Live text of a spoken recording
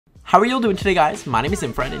How are y'all doing today, guys? My name is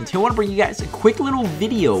Infred, and today I want to bring you guys a quick little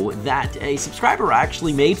video that a subscriber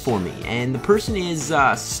actually made for me, and the person is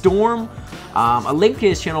Storm. A link to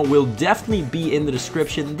his channel will definitely be in the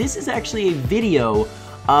description. This is actually a video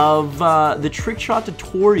of the Trickshot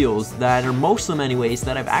tutorials that are, most of them anyways,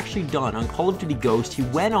 that I've actually done on Call of Duty Ghost. He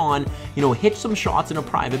went on, hit some shots in a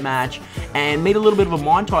private match and made a little bit of a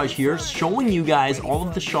montage here showing you guys all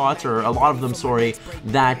of the shots, or a lot of them, sorry,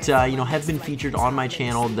 that, have been featured on my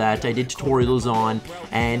channel that I did tutorials on.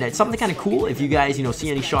 And it's something kind of cool. If you guys, see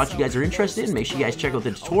any shots you guys are interested in, make sure you guys check out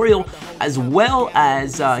the tutorial, as well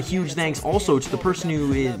as huge thanks also to the person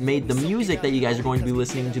who made the music that you guys are going to be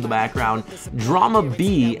listening to the background, Drama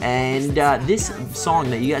B. And this song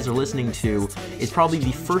that you guys are listening to is probably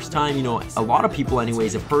the first time, a lot of people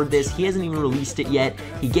anyways have heard this. He hasn't even released it yet.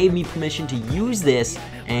 He gave me permission to use this,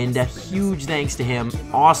 and huge thanks to him.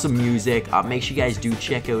 Awesome music. Make sure you guys do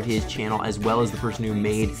check out his channel, as well as the person who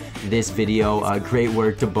made this video. Great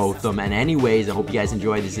work to both of them. And anyways, I hope you guys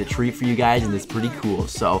enjoyed. This is a treat for you guys, and it's pretty cool.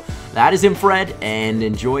 So that is Infred, and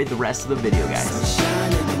enjoy the rest of the video, guys.